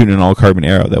of shooting an all-carbon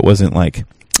arrow that wasn't like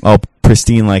all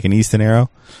pristine like an Easton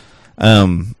arrow.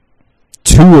 2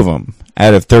 of them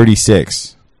out of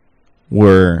 36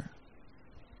 were,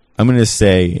 I'm going to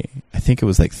say, I think it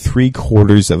was like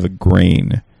 3/4 of a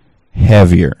grain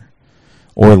heavier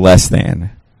or less than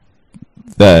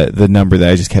the number that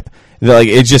I just kept, like,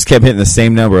 it just kept hitting the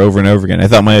same number over and over again. I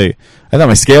thought my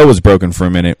scale was broken for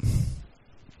a minute.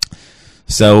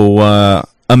 So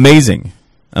amazing.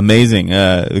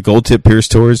 The Gold Tip Pierce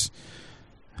Tours,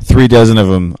 3 dozen of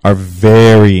them are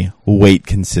very weight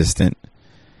consistent.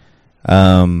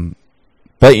 But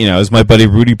as my buddy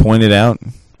Rudy pointed out,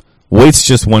 weight's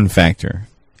just one factor.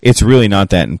 It's really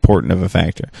not that important of a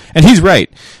factor. And he's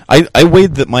right. I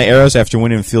weighed my arrows after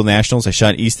winning Field Nationals. I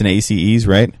shot East and ACEs,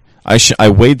 right? I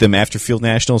weighed them after Field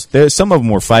Nationals. Some of them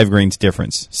were 5 grains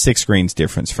difference, 6 grains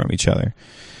difference from each other.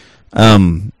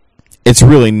 It's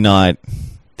really not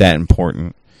that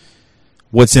important.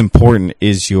 What's important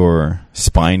is your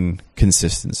spine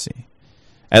consistency.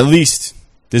 At least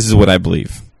this is what I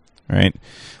believe, right?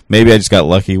 Maybe I just got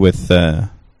lucky with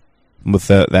that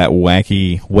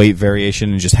wacky weight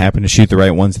variation and just happened to shoot the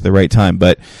right ones at the right time.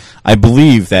 But I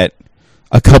believe that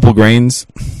a couple grains,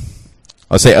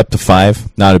 I'll say up to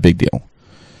 5, not a big deal.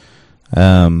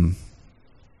 Yeah,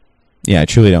 I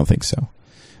truly don't think so.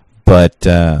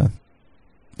 But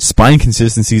spine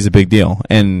consistency is a big deal,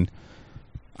 and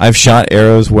I've shot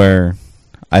arrows where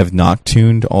I've knock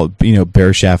tuned all,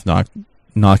 bare shaft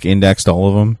knock indexed all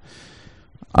of them.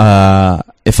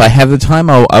 If I have the time,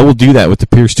 I will do that with the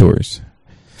Pierce Tours.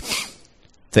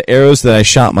 The arrows that I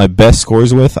shot my best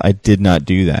scores with, I did not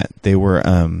do that. They were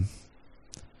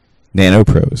Nano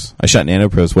Pros. I shot Nano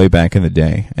Pros way back in the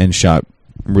day and shot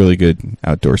really good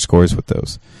outdoor scores with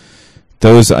those.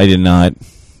 Those I did not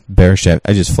bare shaft.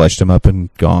 I just fleshed them up and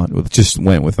just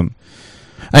went with them.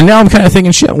 And now I'm kind of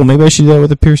thinking, shit, well, maybe I should do that with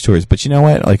the Pierce Tours. But you know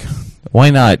what? Like,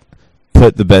 why not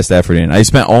put the best effort in? I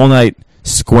spent all night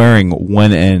squaring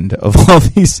one end of all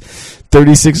these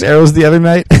 36 arrows the other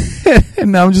night.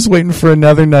 And now I'm just waiting for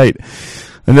another night.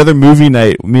 Another movie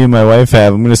night me and my wife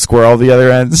have. I'm going to square all the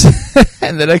other ends.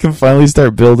 And then I can finally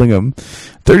start building them.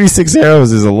 36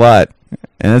 arrows is a lot.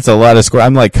 And it's a lot of square.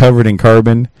 I'm like covered in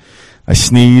carbon. I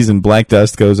sneeze and black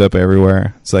dust goes up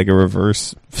everywhere. It's like a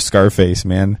reverse Scarface,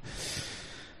 man.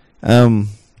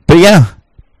 But yeah.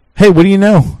 Hey, what do you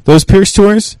know? Those Pierce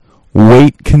Tours,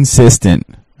 weight consistent.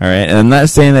 All right. And I'm not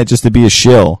saying that just to be a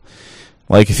shill.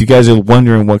 Like, if you guys are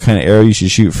wondering what kind of arrow you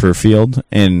should shoot for a field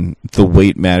and the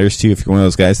weight matters to you, if you're one of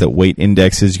those guys that weight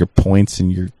indexes your points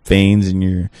and your veins and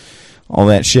your all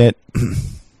that shit,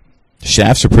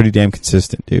 shafts are pretty damn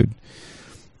consistent, dude.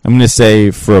 I'm going to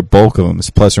say for a bulk of them, it's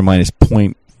plus or minus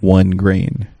 0.1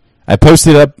 grain. I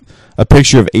posted up a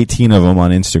picture of 18 of them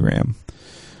on Instagram.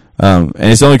 And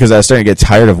it's only because I was starting to get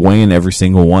tired of weighing every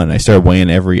single one. I started weighing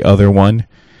every other one.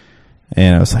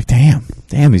 And I was like, damn,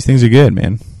 these things are good,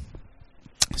 man.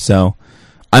 So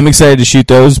I'm excited to shoot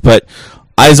those, but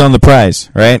eyes on the prize,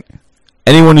 right?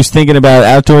 Anyone who's thinking about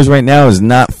outdoors right now is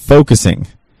not focusing.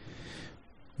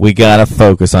 We got to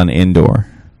focus on indoor.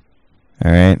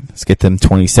 All right, let's get them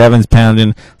 27s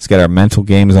pounding. Let's get our mental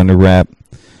games under wrap.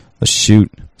 Let's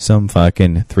shoot some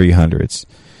fucking 300s.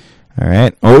 All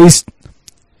right, or at least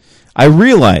I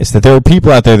realize that there are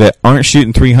people out there that aren't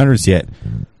shooting 300s yet.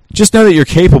 Just know that you're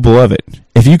capable of it.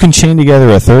 If you can chain together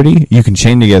a 30, you can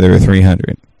chain together a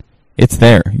 300. It's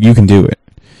there. You can do it.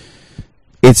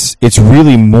 It's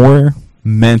really more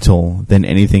mental than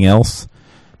anything else.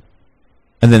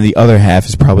 And then the other half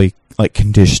is probably like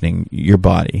conditioning your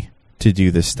body to do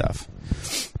this stuff.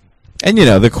 And,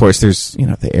 of course, there's,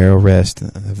 the arrow rest,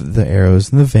 the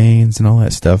arrows and the veins and all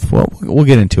that stuff. Well, we'll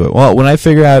get into it. Well, when I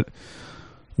figure out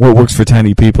what works for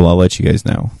tiny people, I'll let you guys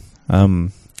know.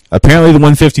 Apparently the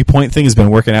 150 point thing has been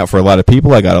working out for a lot of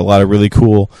people. I got a lot of really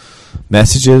cool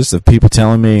messages of people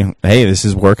telling me, hey, this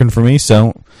is working for me.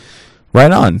 So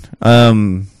right on.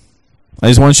 I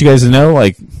just want you guys to know,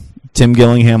 like, Tim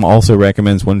Gillingham also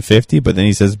recommends 150, but then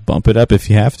he says bump it up if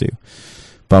you have to.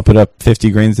 Bump it up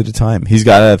 50 grains at a time. He's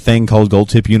got a thing called Gold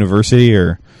Tip University,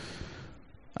 or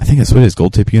I think that's what it is,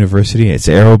 Gold Tip University. It's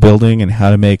arrow building and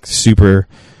how to make super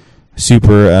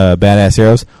badass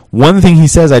arrows. One thing he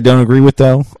says I don't agree with,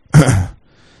 though,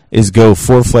 is go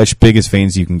 4-fletch biggest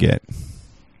veins you can get.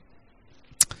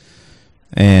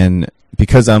 And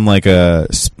because I'm like trying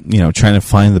to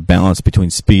find the balance between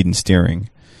speed and steering,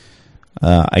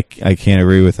 I can't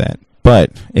agree with that.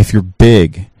 But if you're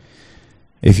big,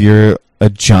 if you're a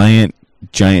giant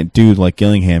dude like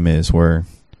Gillingham is, where,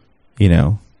 you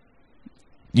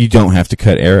don't have to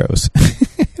cut arrows.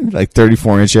 Like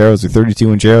 34-inch arrows or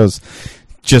 32-inch arrows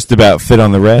just about fit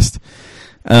on the rest.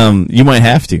 You might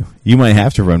have to. You might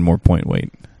have to run more point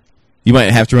weight. You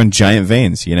might have to run giant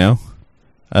veins,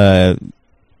 The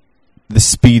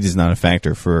speed is not a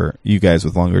factor for you guys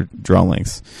with longer draw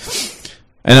lengths.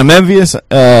 And I'm envious,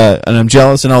 and I'm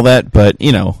jealous and all that, but,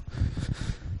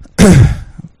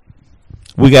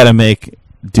 we got to make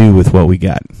do with what we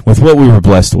got, with what we were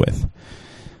blessed with.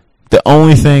 The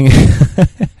only thing,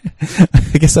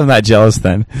 I guess I'm not jealous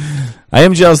then. I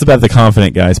am jealous about the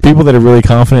confident guys. People that are really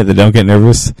confident that don't get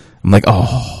nervous. I'm like,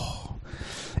 oh,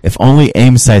 if only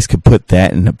AimSice could put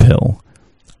that in a pill,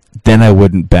 then I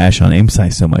wouldn't bash on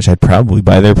AimSice so much. I'd probably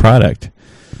buy their product.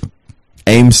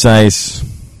 AimSice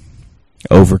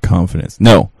overconfidence.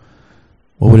 No.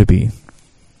 What would it be?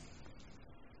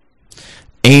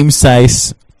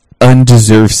 AimSice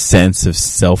undeserved sense of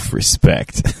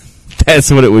self-respect.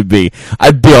 That's what it would be.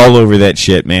 I'd be all over that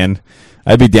shit, man.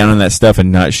 I'd be down on that stuff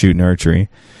and not shooting archery.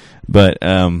 But,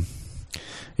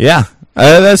 yeah.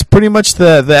 That's pretty much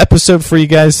the episode for you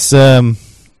guys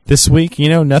this week. You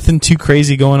know, nothing too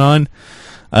crazy going on.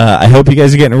 I hope you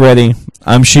guys are getting ready.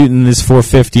 I'm shooting this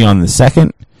 450 on the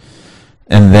 2nd.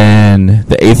 And then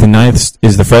the 8th and 9th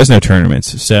is the Fresno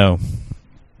tournaments. So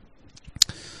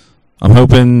I'm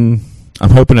hoping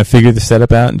to figure the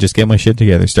setup out and just get my shit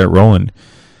together, start rolling.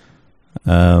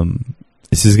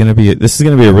 This is gonna be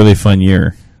a really fun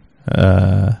year.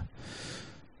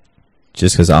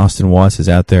 Just because Austin Watts is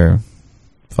out there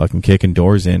fucking kicking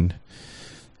doors in.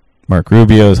 Mark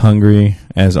Rubio is hungry,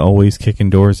 as always, kicking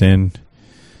doors in.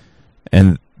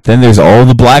 And then there's all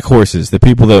the black horses, the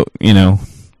people that, you know,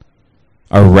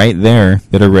 are right there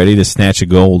that are ready to snatch a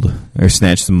gold or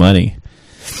snatch some money.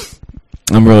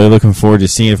 I'm really looking forward to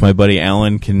seeing if my buddy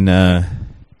Alan can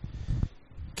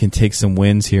take some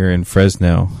wins here in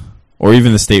Fresno or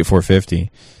even the State 450.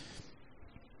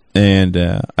 And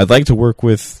I'd like to work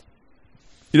with,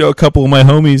 you know, a couple of my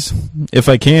homies if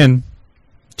I can,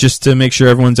 just to make sure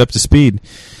everyone's up to speed.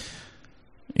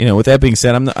 You know, with that being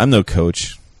said, I'm no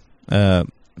coach.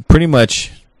 Pretty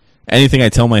much anything I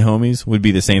tell my homies would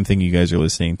be the same thing you guys are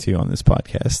listening to on this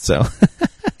podcast. So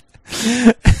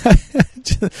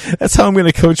that's how I'm going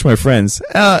to coach my friends.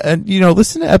 And, you know,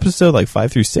 listen to episode like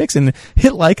 5 through 6 and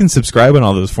hit like and subscribe on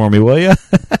all those for me, will you?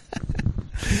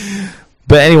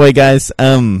 But anyway, guys,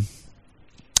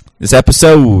 this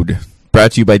episode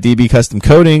brought to you by DB Custom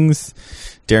Coatings,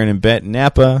 Darren and Bet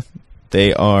Napa.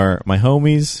 They are my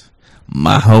homies,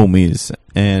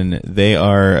 and they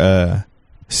are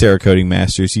Cerakoting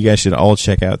masters. You guys should all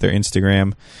check out their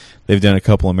Instagram. They've done a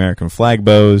couple American flag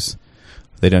bows.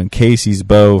 They've done Casey's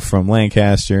bow from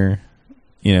Lancaster,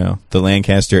 you know, the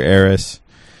Lancaster Heiress.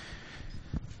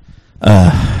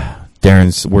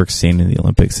 Darren's work scene in the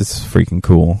Olympics. It's freaking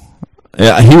cool.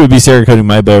 Yeah, he would be Cerakoting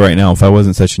my bow right now if I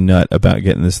wasn't such a nut about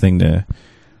getting this thing to...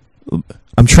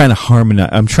 I'm trying to harmonize.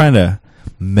 I'm trying to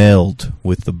meld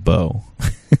with the bow.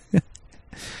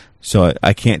 So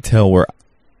I can't tell where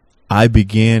I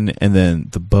begin and then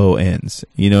the bow ends.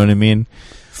 You know what I mean?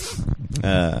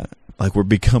 Like we're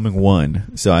becoming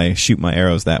one. So I shoot my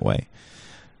arrows that way.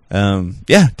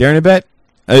 Yeah, Darren and Bet.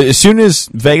 As soon as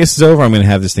Vegas is over, I'm going to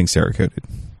have this thing Cerakoted.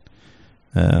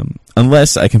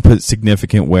 Unless I can put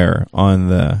significant wear on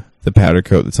the powder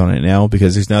coat that's on it now,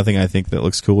 because there's nothing I think that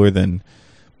looks cooler than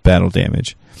battle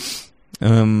damage.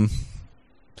 Carbon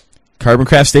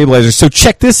Craft stabilizers. So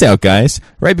check this out, guys.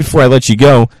 Right before I let you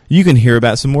go, you can hear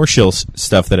about some more shill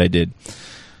stuff that I did.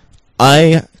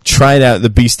 I tried out the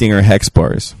Bee Stinger Hex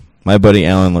bars. My buddy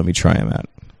Alan let me try them out.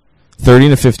 30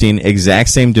 to 15, exact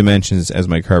same dimensions as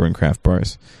my Carbon Craft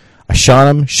bars. I shot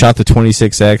the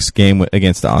 26X game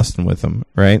against Austin with them,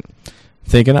 right?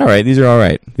 Thinking, all right, these are all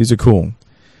right. These are cool.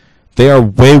 They are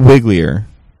way wigglier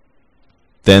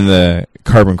than the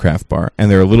Carbon Craft bar, and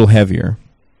they're a little heavier.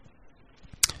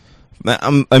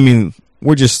 I mean,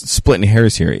 we're just splitting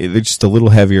hairs here. They're just a little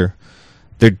heavier.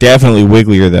 They're definitely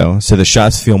wigglier, though, so the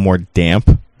shots feel more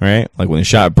damp, right? Like when the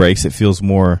shot breaks, it feels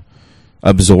more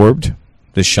absorbed.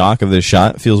 The shock of the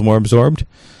shot feels more absorbed.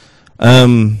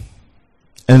 And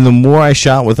the more I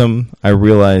shot with them, I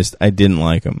realized I didn't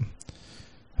like them.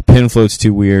 Pin float's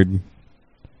too weird.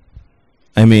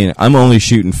 I mean, I'm only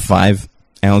shooting 5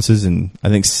 ounces and I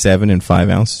think 7 and 5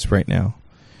 ounces right now.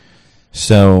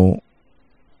 So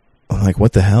I'm like,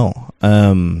 what the hell?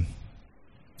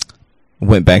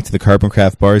 Went back to the Carbon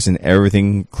Craft bars and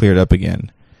everything cleared up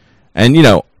again. And, you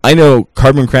know, I know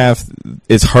Carbon Craft,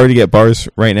 it's hard to get bars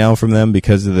right now from them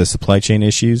because of the supply chain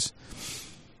issues.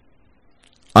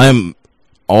 I'm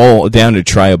all down to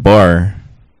try a bar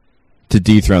to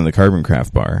dethrone the Carbon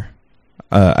Craft bar.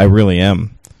 I really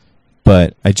am.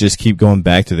 But I just keep going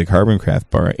back to the Carbon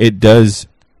Craft bar. It does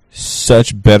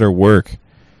such better work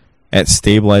at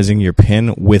stabilizing your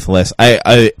pin with less,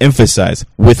 I emphasize,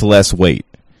 with less weight.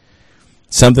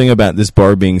 Something about this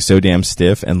bar being so damn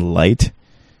stiff and light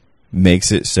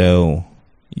makes it so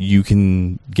you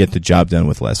can get the job done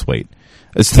with less weight.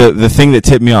 It's the thing that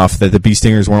tipped me off that the Bee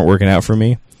Stingers weren't working out for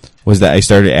me was that I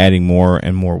started adding more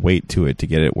and more weight to it to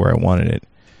get it where I wanted it.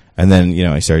 And then,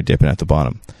 I started dipping at the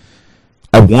bottom.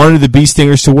 I wanted the bee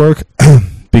stingers to work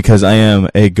because I am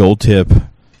a gold tip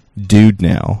dude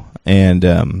now. And,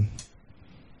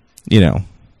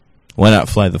 why not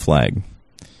fly the flag?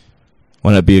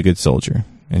 Why not be a good soldier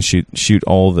and shoot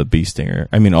all the bee stinger?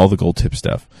 I mean, all the gold tip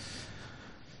stuff.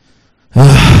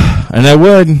 And I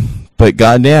would, but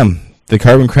goddamn, the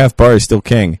Carbon Craft bar is still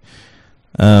king.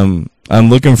 I'm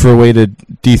looking for a way to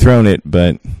dethrone it,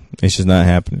 but it's just not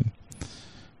happening.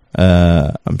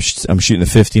 I'm shooting the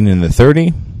 15 and the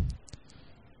 30.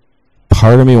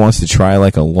 Part of me wants to try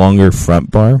like a longer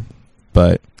front bar,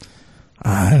 but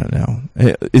I don't know.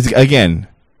 It's, again,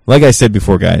 like I said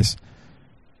before, guys,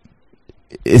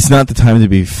 it's not the time to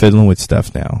be fiddling with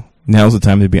stuff now. Now's the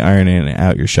time to be ironing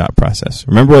out your shot process.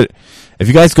 Remember what? If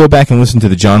you guys go back and listen to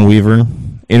the John Weaver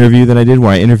interview that I did,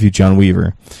 where I interviewed John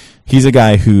Weaver, he's a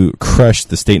guy who crushed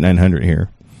the State 900 here.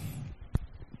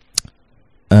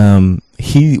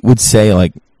 He would say,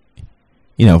 like,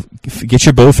 get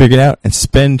your bow figured out and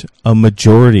spend a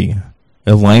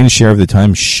lion's share of the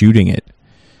time shooting it,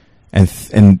 and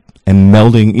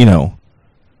melding,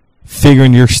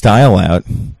 figuring your style out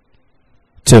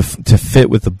to fit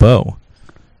with the bow.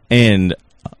 And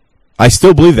I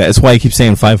still believe that. That's why I keep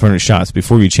saying 500 shots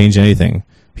before you change anything.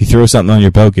 If you throw something on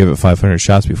your bow, give it 500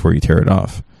 shots before you tear it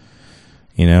off.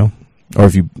 Or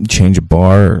if you change a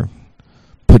bar or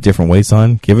put different weights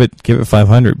on, give it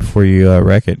 500 before you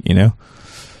wreck it.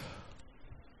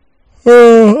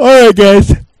 All right,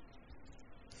 guys.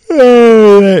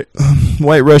 All right.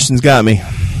 White Russians got me.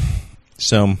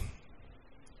 So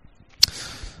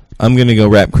I'm gonna go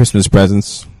wrap Christmas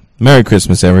presents. Merry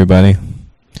Christmas, everybody.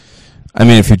 I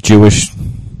mean, if you're Jewish,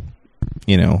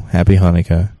 Happy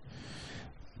Hanukkah.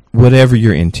 Whatever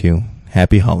you're into,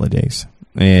 happy holidays.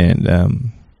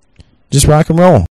 And just rock and roll.